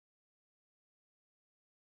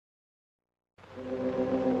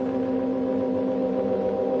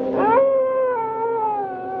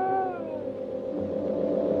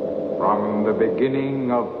From the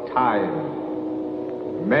beginning of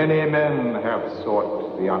time, many men have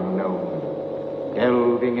sought the unknown,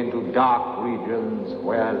 delving into dark regions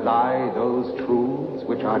where lie those truths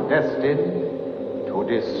which are destined to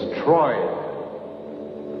destroy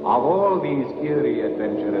them. Of all these eerie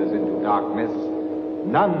adventurers into darkness,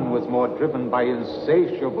 none was more driven by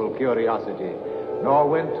insatiable curiosity, nor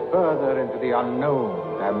went further into the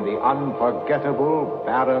unknown than the unforgettable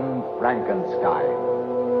Baron Frankenstein.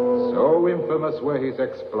 So infamous were his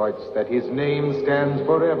exploits that his name stands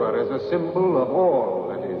forever as a symbol of all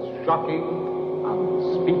that is shocking,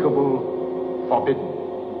 unspeakable, forbidden.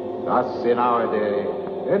 Thus, in our day,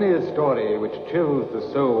 any story which chills the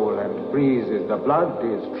soul and freezes the blood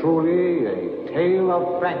is truly a tale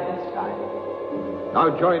of Frankenstein.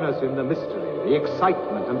 Now join us in the mystery, the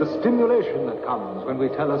excitement, and the stimulation that comes when we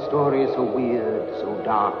tell a story so weird, so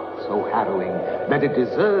dark, so harrowing, that it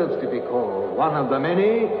deserves to be called one of the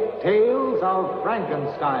many tales of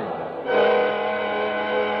Frankenstein.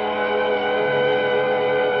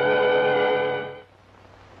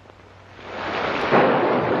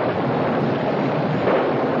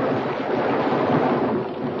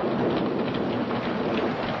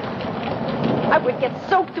 I would get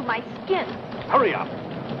soaked to my skin. Hurry up.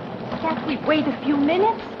 Can't we wait a few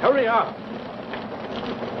minutes? Hurry up.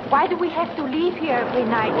 Why do we have to leave here every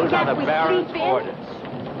night? Those are Can't the we Baron's sleep in? orders.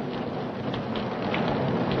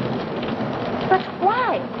 But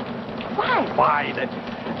why? Why? Why?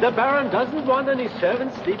 The Baron doesn't want any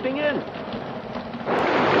servants sleeping in.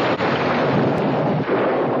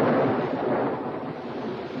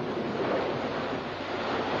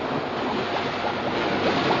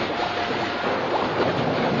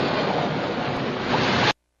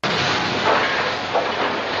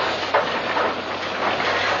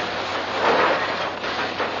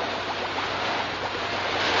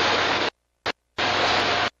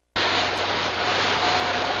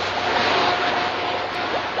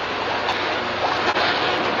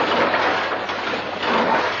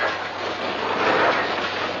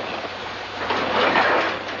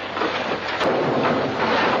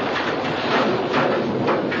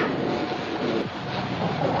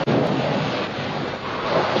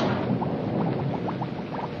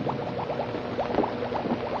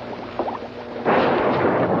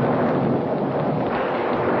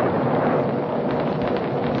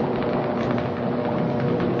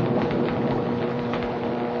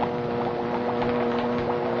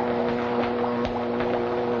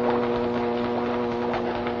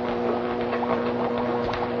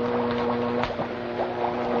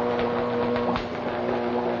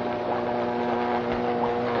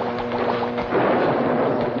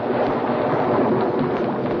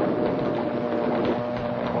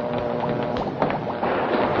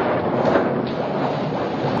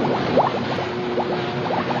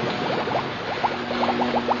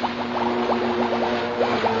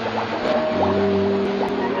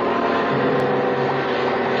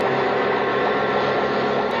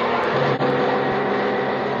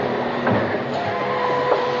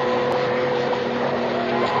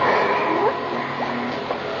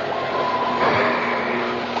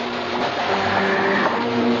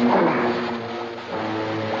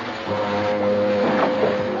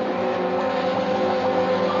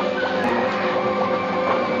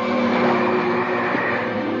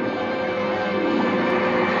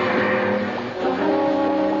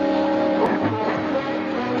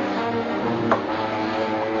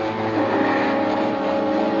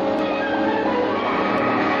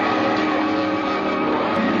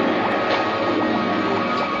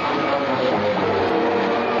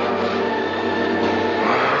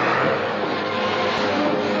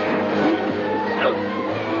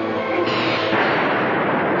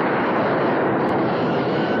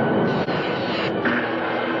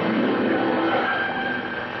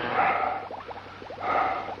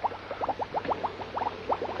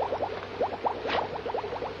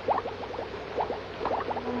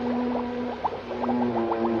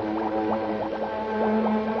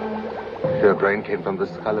 Your brain came from the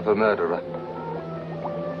skull of a murderer.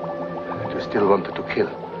 And you still wanted to kill.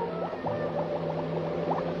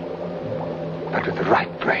 But with the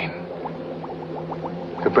right brain.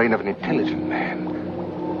 The brain of an intelligent man.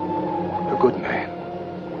 A good man.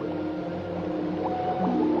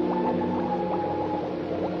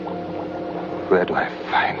 Where do I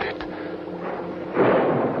find it?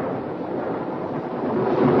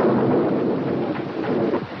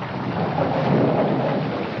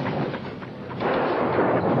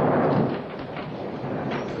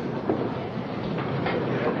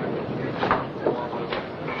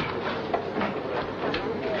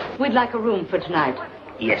 We'd like a room for tonight.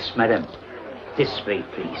 Yes, madam. This way,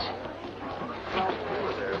 please.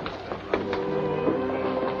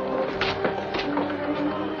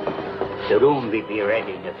 The room will be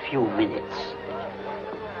ready in a few minutes.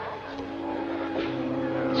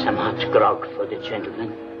 Some hot grog for the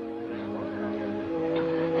gentleman.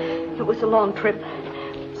 It was a long trip.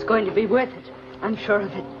 It's going to be worth it. I'm sure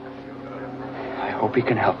of it. I hope he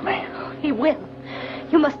can help me. He will.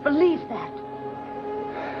 You must believe that.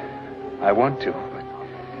 I want to, but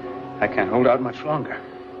I can't hold out much longer.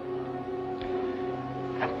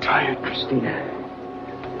 I'm tired, Christina.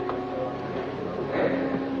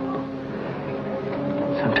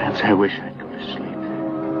 Sometimes I wish I'd go to sleep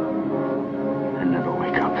and never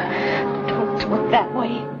wake up. Don't look that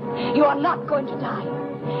way. You are not going to die.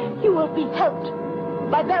 You will be helped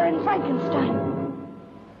by Baron Frankenstein.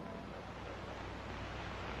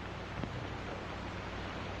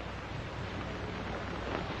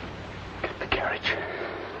 Get the carriage.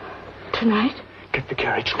 Tonight? Get the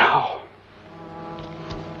carriage now.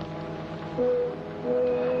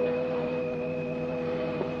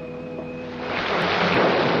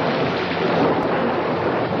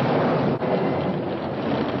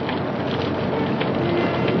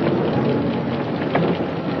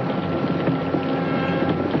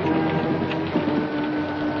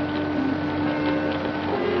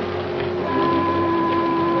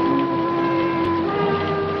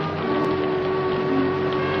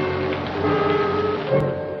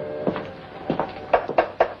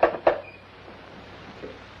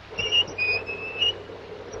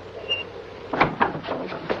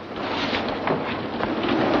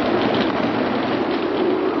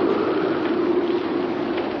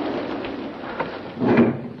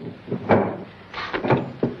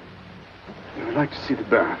 I'd like to see the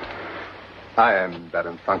Baron. I am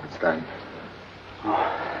Baron Frankenstein.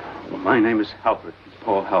 Oh, well, my name is Halpert,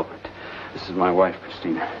 Paul Halpert. This is my wife,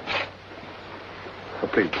 Christina. Oh,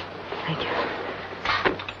 please. Thank you.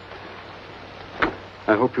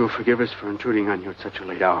 I hope you'll forgive us for intruding on you at such a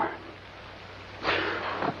late hour.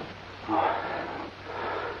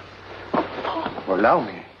 Well, allow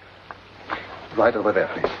me. Right over there,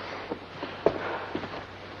 please.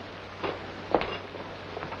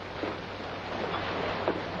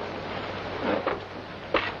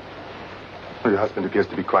 Well, your husband appears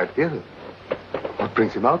to be quite ill. What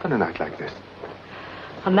brings him out on a night like this?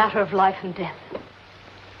 A matter of life and death.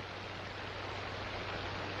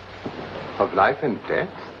 Of life and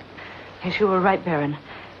death? Yes, you were right, Baron.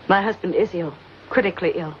 My husband is ill,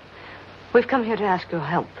 critically ill. We've come here to ask your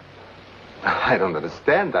help. I don't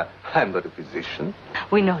understand. I'm not a physician.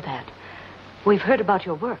 We know that. We've heard about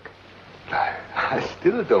your work. I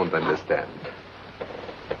still don't understand.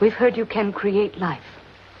 We've heard you can create life.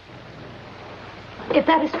 If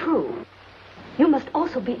that is true, you must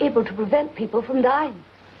also be able to prevent people from dying.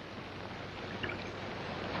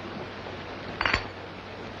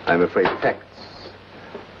 I'm afraid facts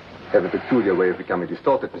have a peculiar way of becoming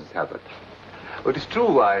distorted, Mrs. Halpert. Well, it is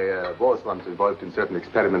true I was once involved in certain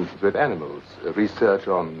experiments with animals, research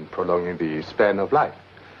on prolonging the span of life.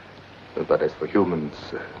 But as for humans,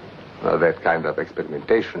 that kind of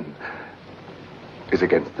experimentation is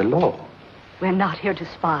against the law. We're not here to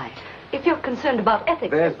spy. If you're concerned about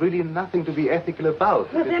ethics... There's really nothing to be ethical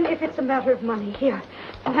about. Well, then, if it's a matter of money, here,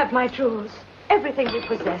 you have my jewels. Everything we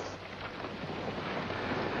possess.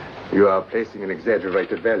 You are placing an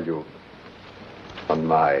exaggerated value on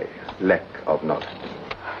my lack of knowledge.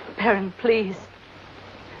 Baron, please.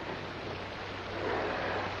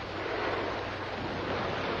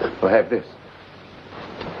 Well, have this.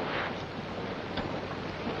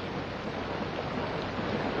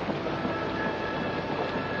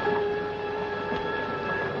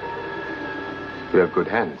 You have good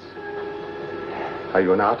hands. Are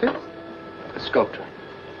you an artist? A sculptor.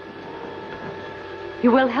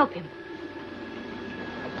 You will help him.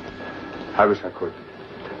 I wish I could.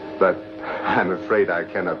 But I'm afraid I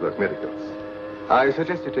cannot work miracles. I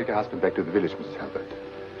suggest you take your husband back to the village, Mrs. Halpert.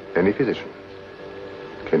 Any physician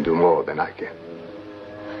can do more than I can.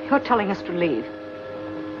 You're telling us to leave.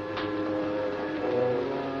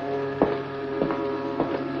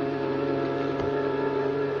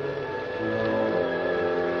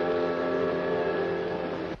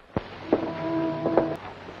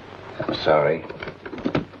 I'm sorry.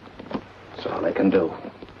 That's all I can do.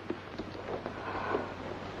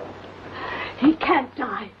 He can't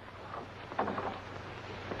die.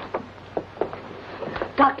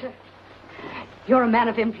 Doctor, you're a man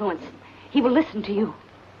of influence. He will listen to you.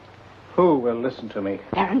 Who will listen to me?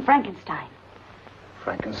 Baron Frankenstein.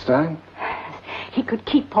 Frankenstein? He could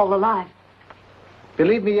keep Paul alive.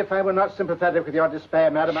 Believe me, if I were not sympathetic with your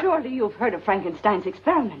despair, madam... Surely you've heard of Frankenstein's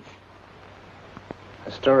experiments.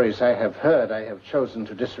 The stories I have heard, I have chosen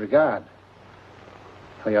to disregard.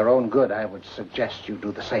 For your own good, I would suggest you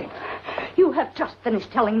do the same. You have just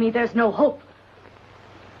finished telling me there's no hope.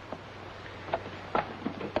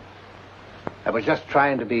 I was just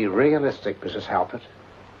trying to be realistic, Mrs. Halpert.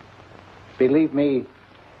 Believe me,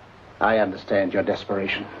 I understand your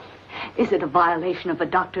desperation. Is it a violation of a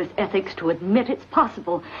doctor's ethics to admit it's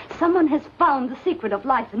possible someone has found the secret of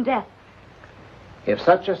life and death? If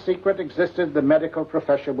such a secret existed, the medical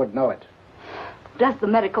profession would know it. Does the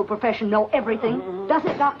medical profession know everything? Does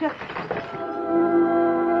it, Doctor?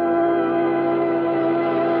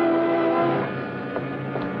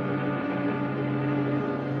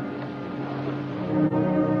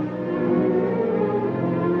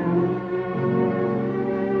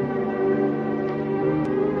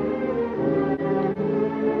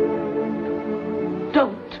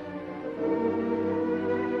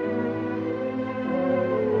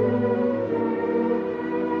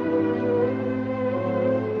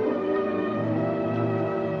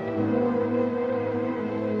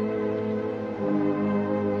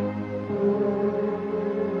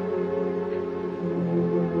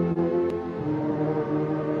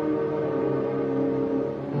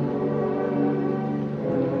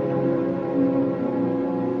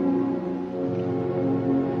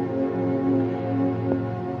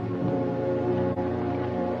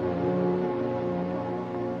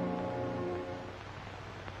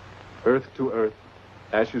 Earth to earth,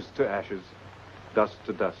 ashes to ashes, dust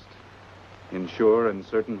to dust, in sure and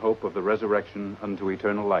certain hope of the resurrection unto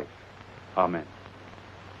eternal life. Amen.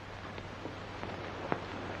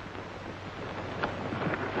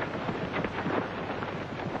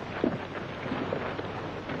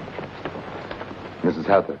 Mrs.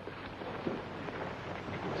 Halpert,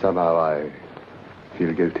 somehow I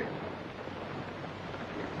feel guilty.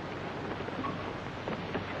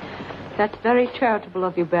 That's very charitable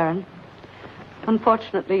of you, Baron.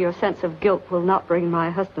 Unfortunately, your sense of guilt will not bring my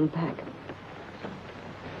husband back.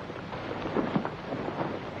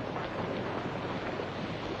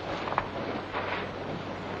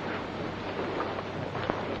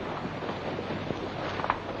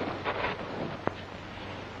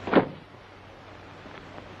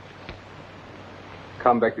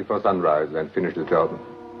 Come back before sunrise and finish the job.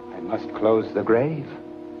 I must close the grave.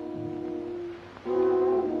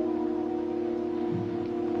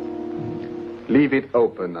 Leave it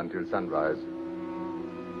open until sunrise.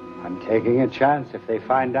 I'm taking a chance if they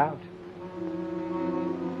find out.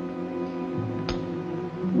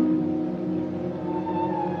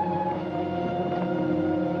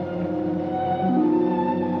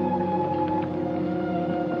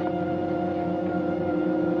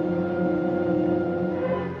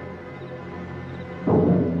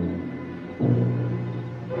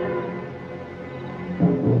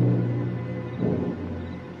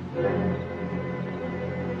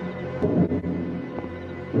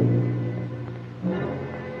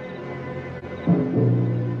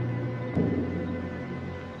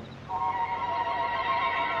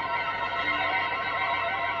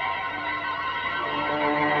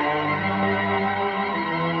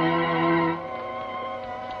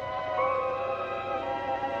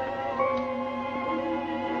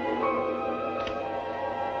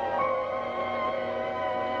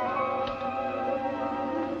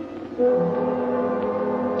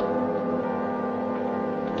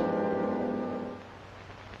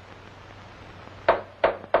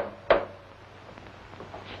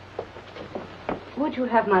 Would you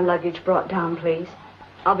have my luggage brought down, please?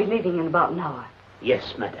 I'll be leaving in about an hour.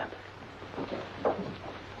 Yes, madam.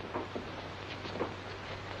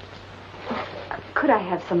 Could I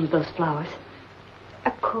have some of those flowers?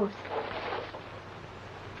 Of course.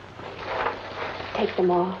 Take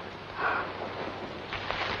them all.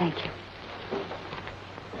 Thank you.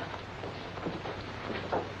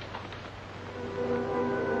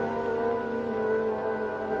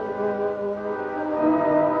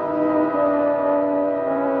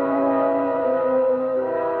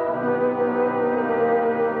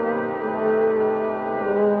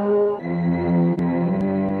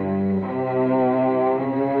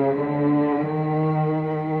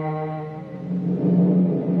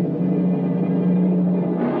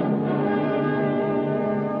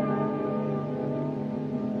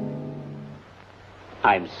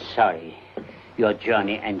 I'm sorry. Your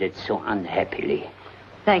journey ended so unhappily.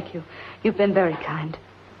 Thank you. You've been very kind.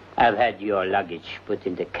 I've had your luggage put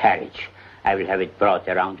in the carriage. I will have it brought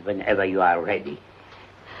around whenever you are ready.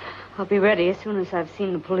 I'll be ready as soon as I've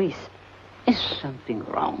seen the police. Is something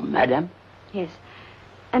wrong, madam? Yes.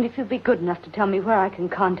 And if you'd be good enough to tell me where I can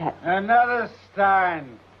contact... Another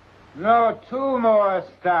Stein. No, 2 more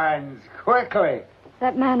Steins. Quickly.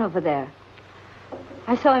 That man over there.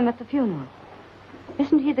 I saw him at the funeral.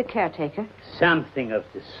 Isn't he the caretaker? Something of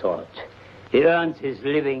the sort. He earns his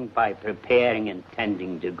living by preparing and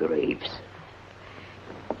tending the graves.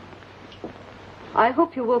 I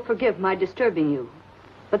hope you will forgive my disturbing you,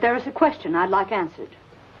 but there is a question I'd like answered.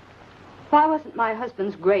 Why wasn't my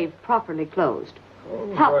husband's grave properly closed?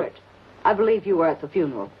 Oh, Halpert, I believe you were at the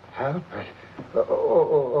funeral. Halpert?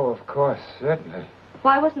 Oh, of course, certainly.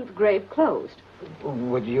 Why wasn't the grave closed?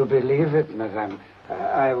 Would you believe it, madame?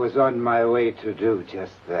 I was on my way to do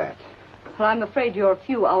just that. Well, I'm afraid you're a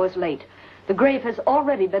few hours late. The grave has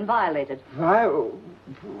already been violated. Why? Oh,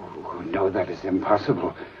 no, that is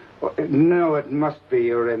impossible. No, it must be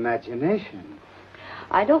your imagination.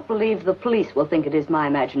 I don't believe the police will think it is my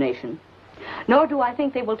imagination. Nor do I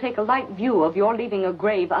think they will take a light view of your leaving a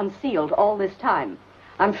grave unsealed all this time.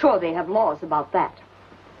 I'm sure they have laws about that.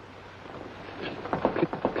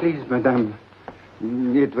 Please, madame,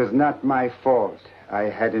 it was not my fault. I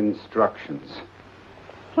had instructions.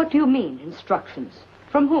 What do you mean, instructions?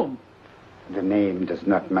 From whom? The name does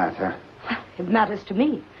not matter. It matters to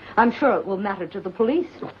me. I'm sure it will matter to the police.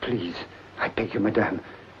 Oh, please, I beg you, madame.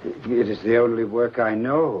 It is the only work I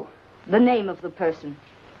know. The name of the person.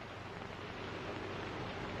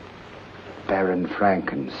 Baron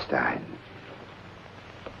Frankenstein.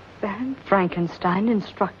 Baron Frankenstein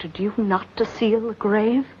instructed you not to seal the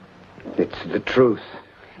grave? It's the truth.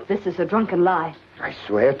 This is a drunken lie. I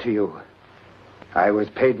swear to you. I was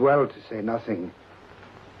paid well to say nothing.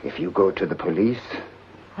 If you go to the police...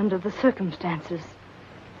 Under the circumstances,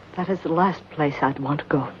 that is the last place I'd want to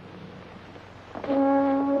go.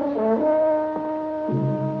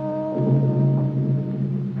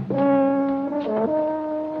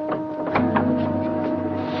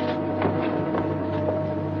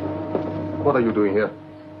 What are you doing here?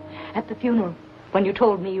 At the funeral, when you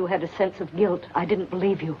told me you had a sense of guilt, I didn't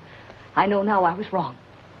believe you. I know now I was wrong.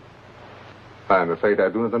 I'm afraid I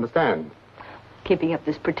do not understand. Keeping up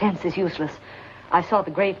this pretense is useless. I saw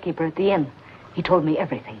the gravekeeper at the inn. He told me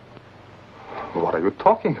everything. What are you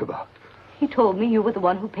talking about? He told me you were the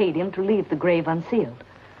one who paid him to leave the grave unsealed.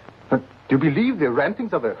 But do you believe the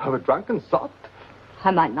rantings of a drunken sot?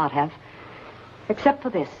 I might not have. Except for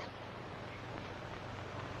this.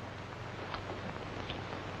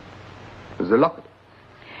 The locket.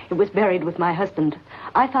 It was buried with my husband.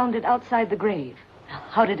 I found it outside the grave.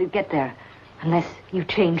 How did it get there? Unless you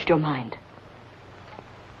changed your mind.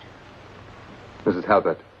 Mrs.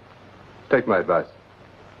 Halbert, take my advice.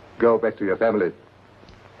 Go back to your family.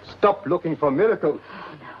 Stop looking for miracles.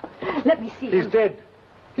 Let me see him. He's dead.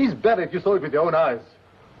 He's buried. You saw it with your own eyes.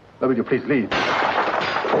 Now, will you please leave?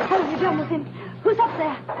 What have you done with him? Who's up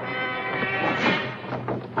there?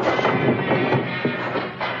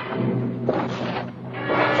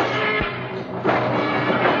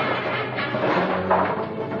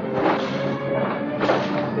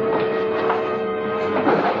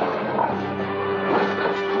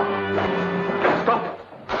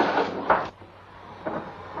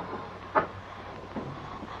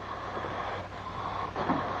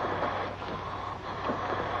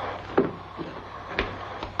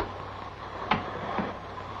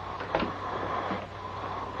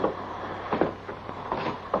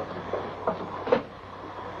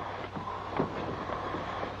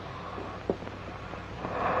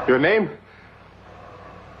 Your name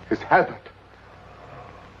is Halbert.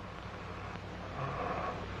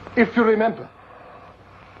 If you remember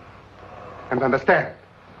and understand,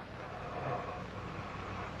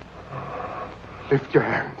 lift your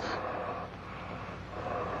hands.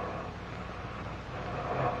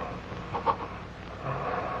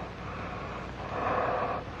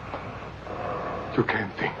 You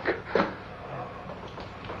can think.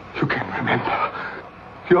 You can remember.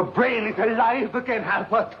 Your brain is alive again,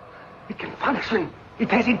 Halbert. It can function. It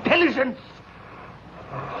has intelligence.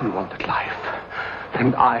 You wanted life,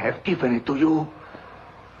 and I have given it to you.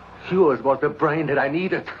 Yours was the brain that I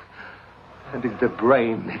needed, and it's the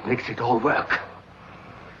brain that makes it all work.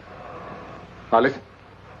 Now listen.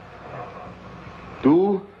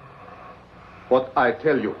 Do what I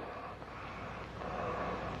tell you.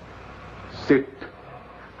 Sit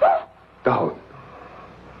down.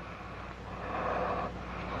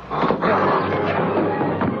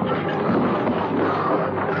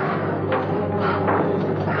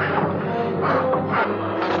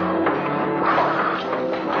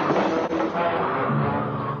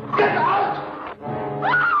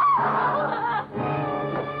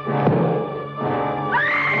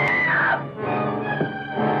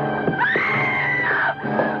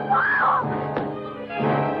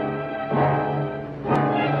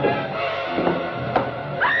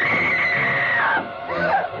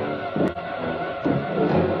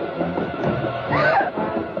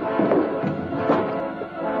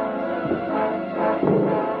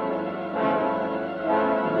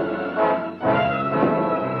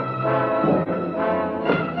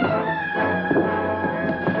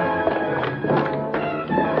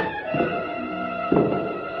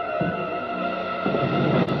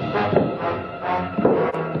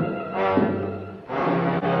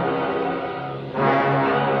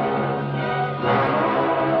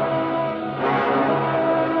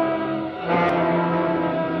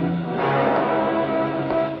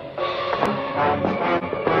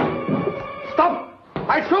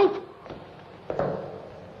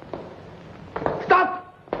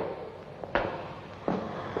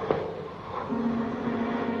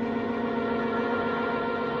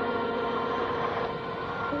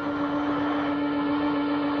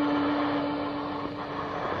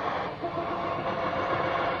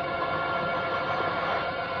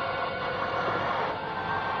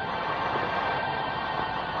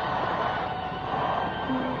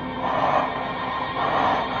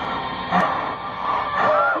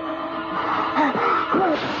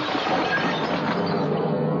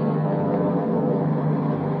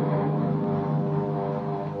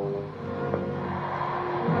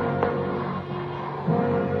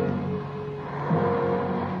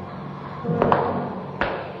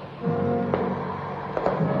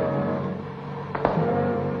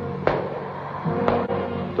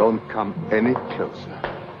 come any closer.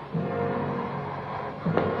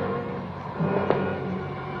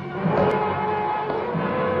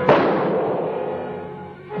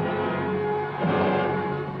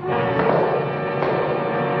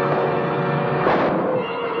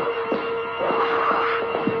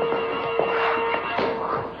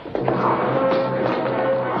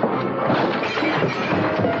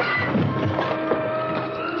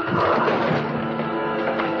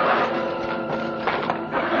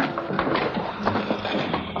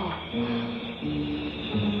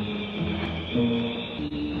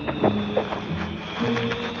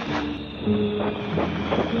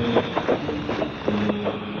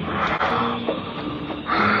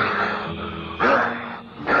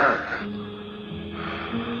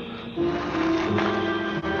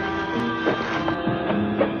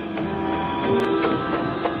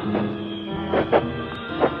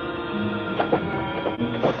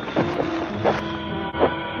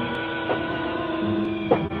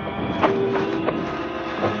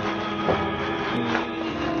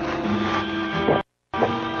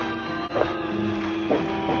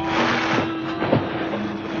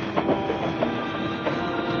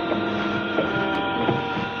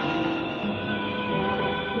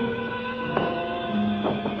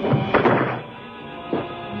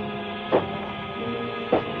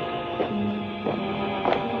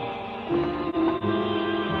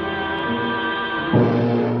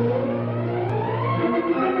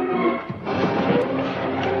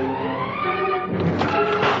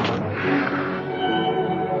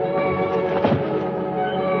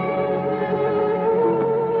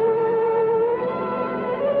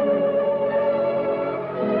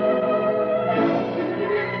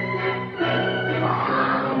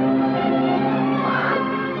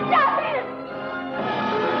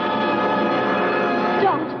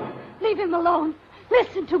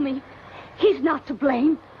 To me. He's not to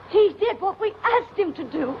blame. He did what we asked him to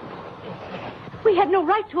do. We had no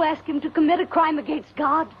right to ask him to commit a crime against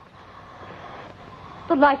God.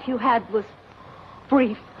 The life you had was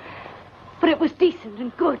brief, but it was decent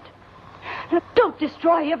and good. Don't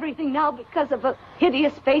destroy everything now because of a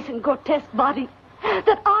hideous face and grotesque body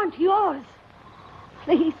that aren't yours.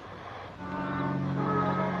 Please.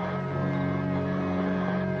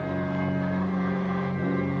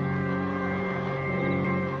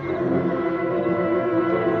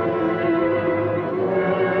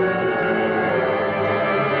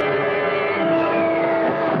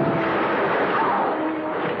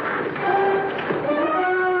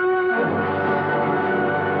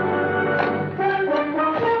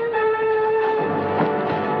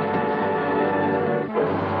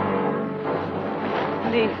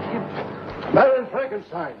 Baron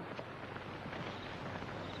Frankenstein.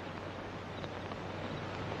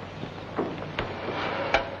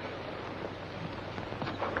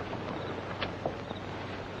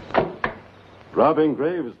 Robbing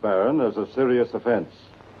graves, Baron, is a serious offense.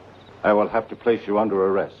 I will have to place you under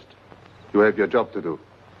arrest. You have your job to do.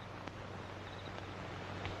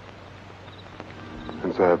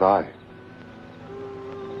 And so have I.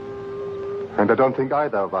 And I don't think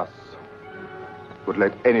either of us would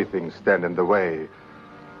let anything stand in the way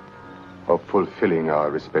of fulfilling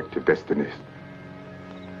our respective destinies.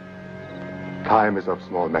 Time is of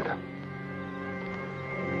small matter.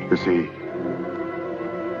 You see,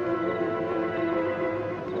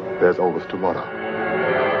 there's always tomorrow.